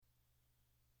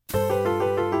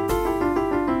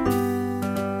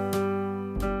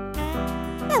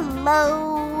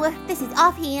Hello, this is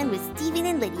Offhand with Stephen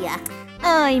and Lydia.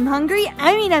 I'm hungry.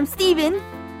 I'm Stephen.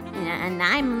 And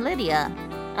I'm Lydia.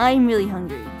 I'm really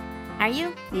hungry. Are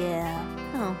you? Yeah.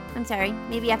 Oh, I'm sorry.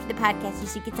 Maybe after the podcast you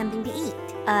should get something to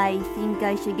eat. I think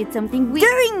I should get something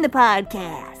during the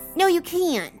podcast. No, you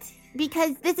can't.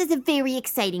 Because this is a very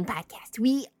exciting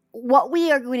podcast. What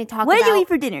we are going to talk about... What did you eat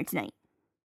for dinner tonight?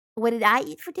 What did I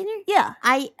eat for dinner? Yeah.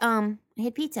 I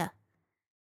had pizza.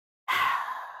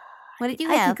 What did you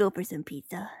have? I could go for some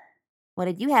pizza. What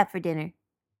did you have for dinner?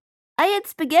 I had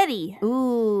spaghetti.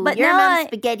 Ooh, but your mom's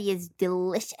spaghetti is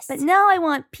delicious. But now I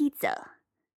want pizza.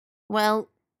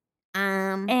 Well,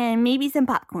 and maybe some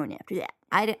popcorn after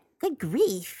that. Good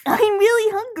grief. I'm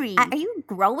really hungry. Are you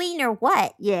growing or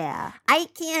what? Yeah. I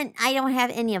don't have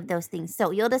any of those things,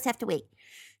 so you'll just have to wait.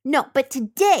 No, but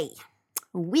today,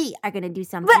 we are going to do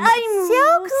something. But I'm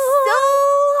so cool. so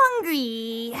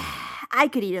hungry. I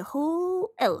could eat a whole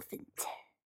elephant.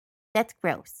 That's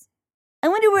gross. I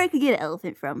wonder where I could get an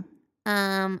elephant from.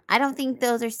 I don't think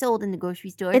those are sold in the grocery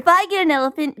store. If I get an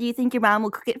elephant, do you think your mom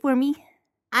will cook it for me?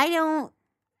 I don't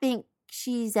think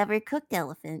she's ever cooked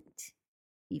elephant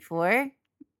before.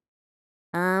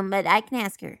 But I can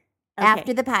ask her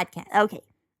after the podcast.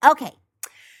 Okay.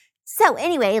 So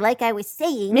anyway, like I was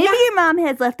saying, maybe your mom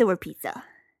has leftover pizza.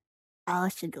 I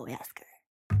should go ask her.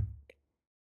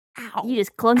 Ow. You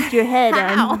just clunked your head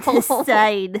on the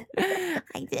side.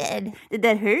 I did. Did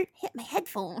that hurt? Hit my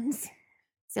headphones.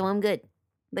 So I'm good.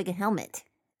 Like a helmet.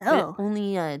 Oh. But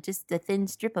only just a thin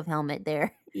strip of helmet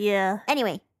there. Yeah.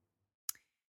 Anyway.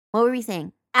 What were we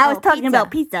saying? I was talking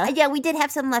about pizza. Yeah, we did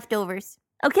have some leftovers.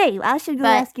 Okay, I should go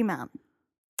ask your mom.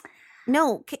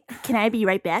 No. Can I be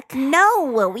right back?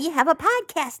 No, we have a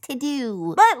podcast to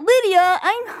do. But Lydia,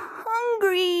 I'm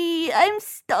hungry. I'm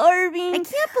starving. I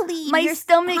can't believe my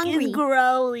stomach hungry. is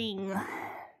growling.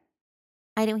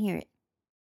 I don't hear it.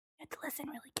 You have to listen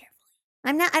really carefully.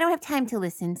 I don't have time to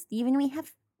listen, Stephen. We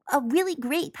have a really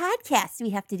great podcast we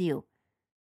have to do.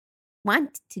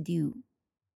 Want to do.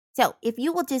 So, if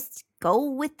you will just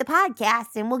go with the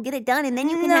podcast and we'll get it done and then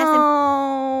you can have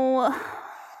some...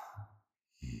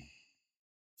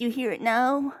 Do you hear it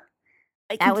now?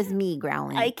 That was me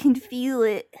growling. I can feel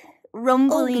it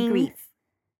rumbling. Oh, grief.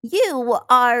 You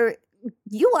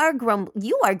are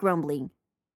grumbling.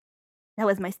 That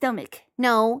was my stomach.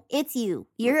 No, it's you.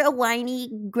 You're a whiny,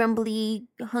 grumbly,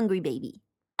 hungry baby.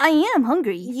 I am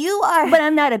hungry. You are. But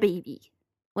I'm not a baby.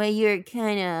 Well, you're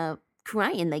kind of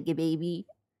crying like a baby.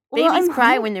 Well, Babies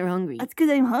cry when they're hungry. That's because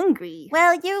I'm hungry.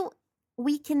 Well,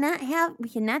 we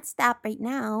cannot stop right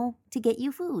now to get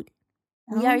you food.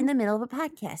 We are in the middle of a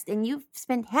podcast, and you've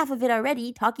spent half of it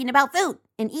already talking about food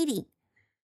and eating.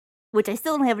 Which I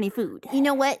still don't have any food. You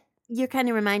know what? You're kind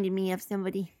of reminding me of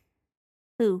somebody.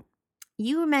 Who?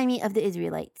 You remind me of the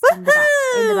Israelites in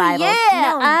the Bible.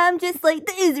 Yeah, I'm just like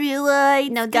the Israelites.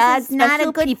 No, God's this is not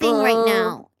a good people. thing right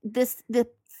now. The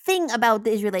thing about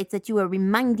the Israelites that you are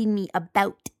reminding me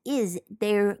about is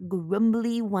their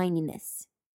grumbly whininess.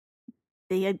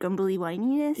 They had grumbly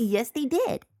whininess? Yes, they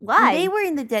did. Why? When they were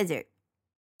in the desert.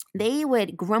 They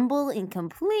would grumble and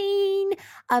complain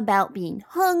about being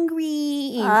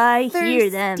hungry and thirsty. Hear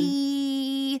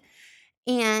them.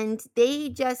 And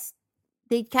they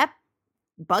kept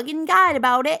bugging God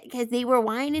about it because they were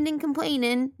whining and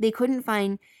complaining. They couldn't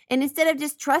find, and instead of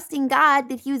just trusting God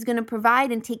that he was going to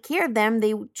provide and take care of them,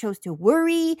 they chose to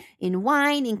worry and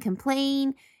whine and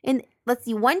complain. And let's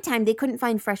see, one time they couldn't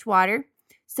find fresh water.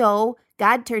 So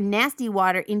God turned nasty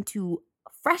water into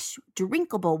fresh,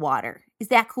 drinkable water. Is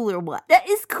that cool or what? That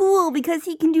is cool because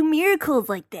he can do miracles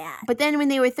like that. But then when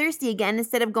they were thirsty again,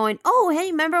 instead of going, oh, hey,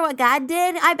 remember what God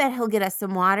did? I bet he'll get us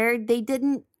some water. They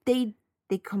didn't. They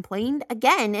complained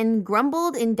again and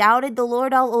grumbled and doubted the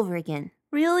Lord all over again.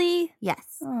 Really?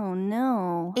 Yes. Oh,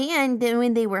 no. And then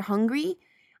when they were hungry,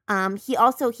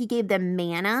 he gave them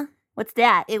manna. What's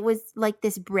that? It was like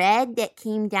this bread that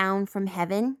came down from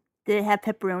heaven. Did it have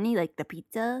pepperoni like the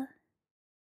pizza?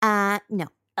 No.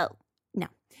 Oh. No,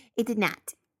 it did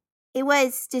not. It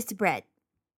was just bread.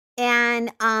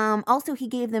 And also he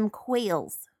gave them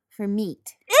quails for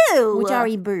meat. Ew! Which are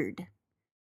a bird.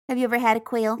 Have you ever had a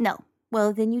quail? No.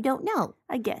 Well, then you don't know.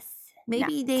 I guess.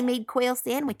 Maybe they made quail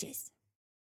sandwiches.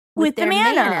 With their the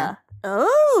manna.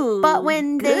 Oh. But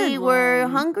when they were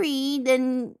hungry,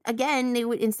 then again, they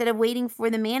would, instead of waiting for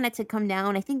the manna to come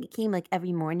down, I think it came like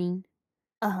every morning.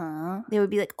 Uh-huh. They would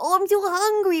be like, oh, I'm so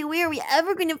hungry. Where are we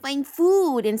ever going to find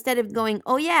food? Instead of going,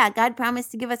 oh, yeah, God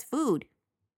promised to give us food.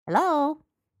 Hello?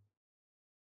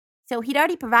 So he'd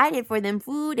already provided for them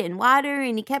food and water,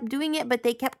 and he kept doing it, but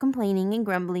they kept complaining and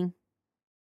grumbling.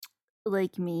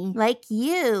 Like me. Like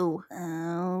you.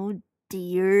 Oh,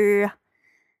 dear.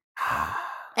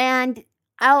 And,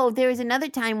 there was another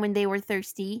time when they were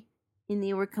thirsty and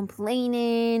they were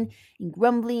complaining and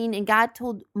grumbling, and God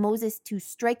told Moses to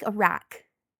strike a rock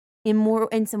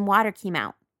and some water came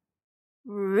out.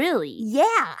 Really?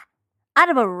 Yeah. Out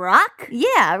of a rock?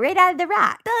 Yeah, right out of the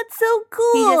rock. That's so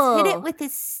cool. He just hit it with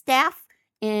his staff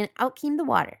and out came the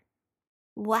water.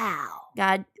 Wow.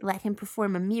 God let him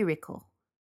perform a miracle.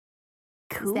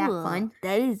 Cool. Is that fun?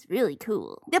 That is really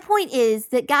cool. The point is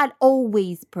that God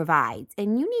always provides,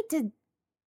 and you need to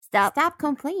stop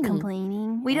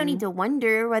complaining. We don't need to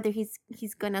wonder whether he's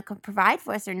going to provide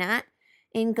for us or not.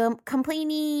 And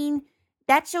complaining,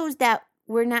 that shows that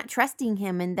we're not trusting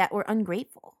him and that we're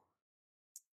ungrateful.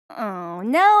 Oh,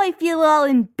 now I feel all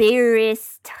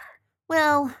embarrassed.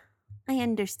 Well, I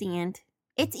understand.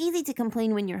 It's easy to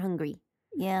complain when you're hungry.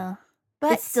 Yeah.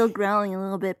 But it's still growling a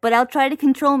little bit, but I'll try to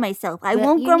control myself. I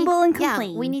won't grumble and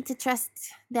complain. Yeah, we need to trust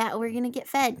that we're going to get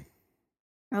fed.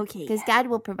 Okay. Because God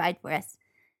will provide for us.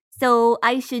 So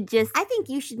I should just... I think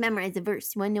you should memorize a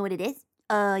verse. You want to know what it is?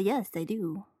 Yes, I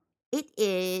do. It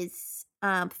is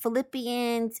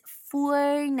Philippians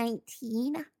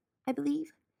 4:19, I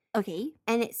believe. Okay.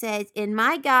 And it says, and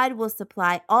my God will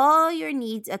supply all your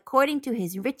needs according to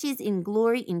his riches in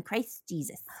glory in Christ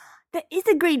Jesus. That is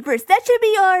a great verse. That should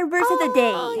be our verse of the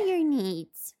day. All your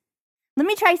needs. Let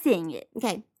me try saying it.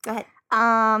 Okay, go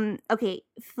ahead. Okay.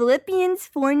 Philippians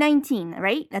 4:19,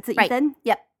 right? That's what you said?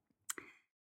 Yep.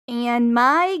 And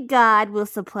my God will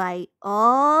supply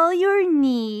all your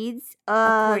needs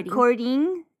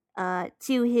according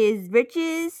to his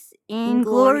riches in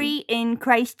glory in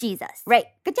Christ Jesus. Right.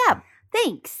 Good job.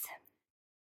 Thanks.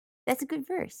 That's a good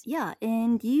verse. Yeah,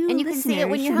 and you can say it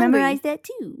when you're hungry. hungry. Memorize that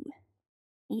too.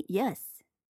 Yes.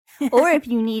 Or if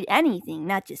you need anything,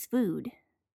 not just food.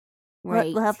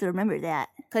 Right. We'll have to remember that.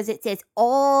 Because it says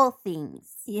all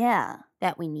things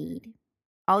that we need.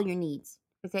 All your needs.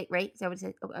 Is that right? Is that what it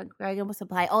says? I will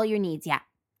supply all your needs. Yeah.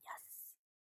 Yes.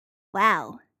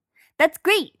 Wow. That's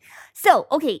great. So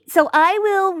I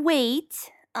will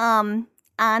wait on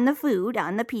the food,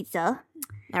 on the pizza.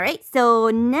 All right. So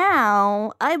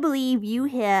now I believe you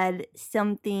had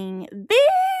something very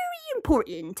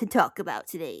important to talk about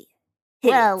today.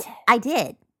 Well, I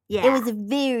did. Yeah. It was a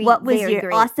very, what was very your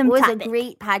great. awesome It was topic? a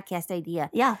great podcast idea.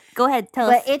 Yeah, go ahead,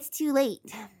 tell us. But it's too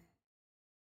late.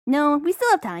 No, we still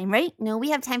have time, right? No, we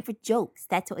have time for jokes.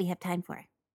 That's what we have time for.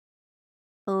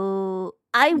 Oh,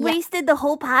 I wasted the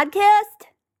whole podcast?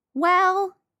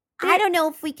 Well, I don't know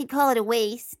if we could call it a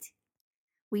waste.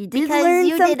 We did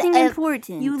learn something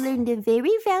important. You learned a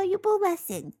very valuable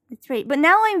lesson. That's right. But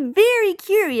now I'm very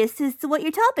curious as to what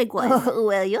your topic was. Oh,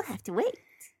 well, you'll have to wait.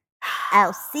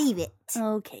 I'll save it.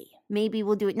 Okay. Maybe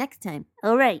we'll do it next time.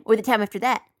 All right. Or the time after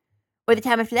that.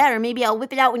 Or maybe I'll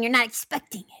whip it out when you're not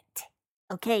expecting it.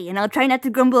 Okay, and I'll try not to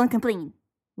grumble and complain.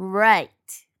 Right.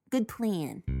 Good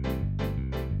plan.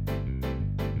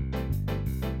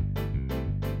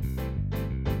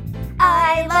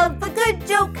 I love a good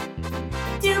joke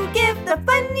to give the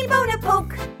funny bone a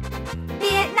poke. Be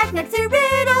it knickknacks or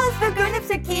riddles for grown-ups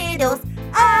or kiddos.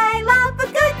 I love a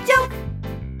good joke.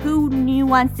 Who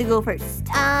wants to go first?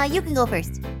 You can go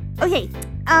first. Okay.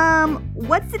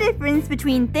 What's the difference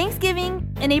between Thanksgiving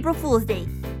and April Fool's Day?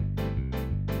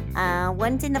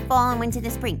 One's in the fall and one's in the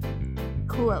spring.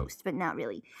 Close, but not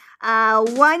really.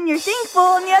 One you're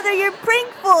thankful and the other you're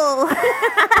prankful.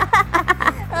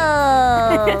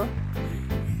 Oh.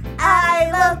 I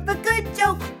love a good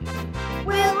joke.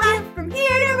 We'll laugh from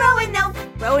here to Roanoke.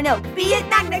 Roanoke. Be it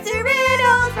knickknacks or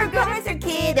riddles for grown-ups or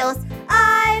kiddos.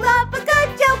 I love a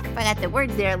good joke. Forgot the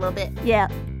words there a little bit. Yeah.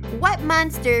 What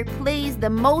monster plays the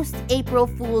most April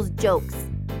Fool's jokes?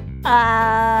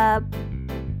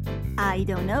 I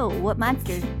don't know. What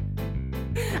monster?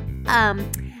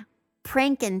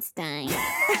 Frankenstein.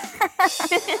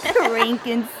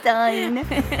 Frankenstein.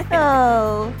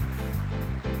 Oh.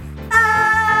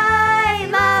 I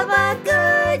love a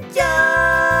good joke.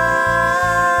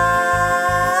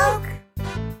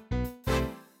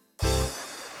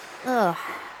 Ugh.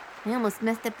 I almost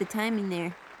messed up the timing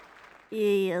there.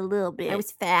 Yeah, a little bit. I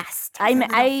was fast.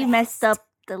 I messed up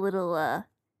the little,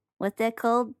 what's that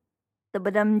called? The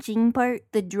badum-ching part?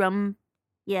 The drum.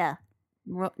 Yeah.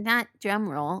 Not drum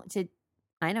roll. It's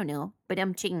I don't know.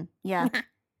 Badum-ching. Yeah.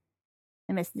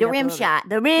 I messed it the up rim a shot.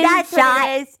 The rim That's shot. What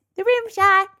it is. The rim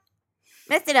shot.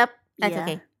 Messed it up. That's Yeah.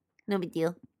 okay. No big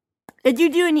deal. Did you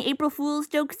do any April Fool's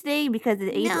jokes today? Because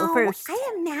it's April 1st.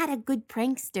 I am not a good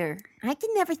prankster. I can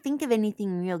never think of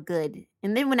anything real good.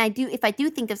 And then if I do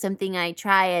think of something, I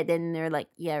try it, and they're like,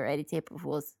 yeah, right, it's April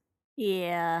Fool's.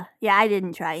 Yeah. Yeah, I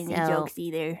didn't try any So- jokes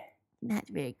either. Not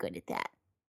very good at that.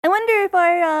 I wonder if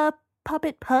our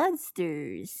puppet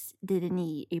podsters did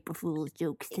any April Fool's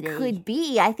jokes today. It could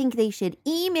be. I think they should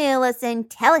email us and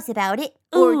tell us about it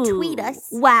or tweet us.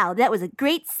 Wow, that was a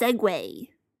great segue.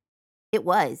 It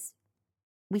was.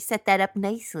 We set that up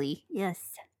nicely. Yes.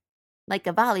 Like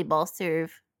a volleyball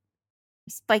serve.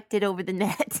 We spiked it over the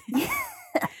net.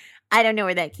 I don't know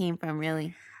where that came from,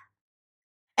 really.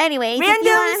 Anyways,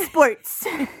 random sports.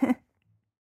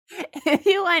 If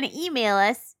you want to email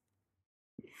us,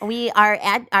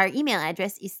 our email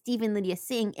address is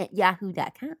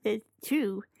stephenlydiasing@yahoo.com. It's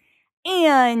true.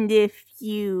 And if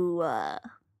you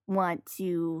want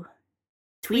to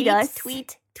tweet us,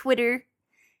 Twitter,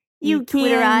 you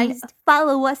can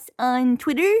follow us on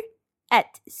Twitter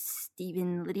at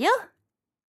Stephen Lydia.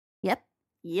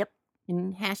 Yep.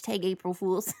 And hashtag April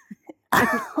Fools.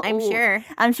 I'm sure.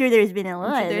 I'm sure there's been a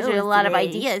lot. There's a lot of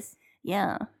ideas.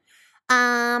 Yeah.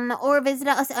 Or visit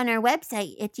us on our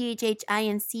website at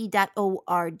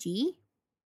ghhinc.org. Yep.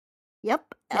 Is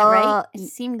that right? It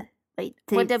seemed wait.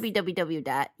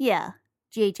 www. Yeah.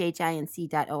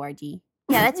 ghhinc.org. Yeah,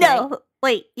 that's no. right.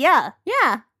 Wait. Yeah.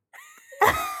 Yeah.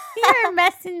 You're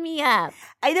messing me up.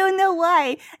 I don't know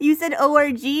why. You said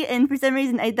ORG, and for some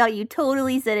reason I thought you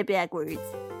totally said it backwards.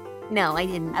 No, I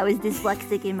didn't. I was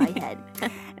dyslexic in my head.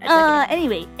 Okay.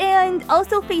 Anyway, and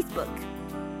also Facebook.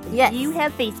 Yes. If you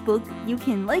have Facebook, you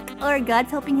can like our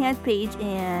God's Helping Hands page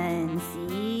and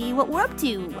see what we're up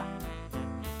to.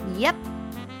 Yep.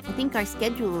 I think our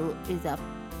schedule is up.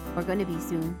 We're going to be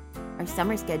soon. Our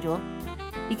summer schedule.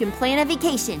 You can plan a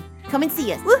vacation. Come and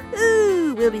see us.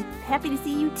 Woohoo! We'll be happy to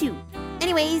see you too.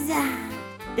 Anyways,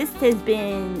 this has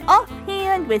been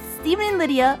Offhand with Stephen and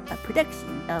Lydia, a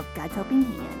production of God's Helping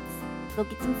Hands. go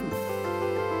get some food.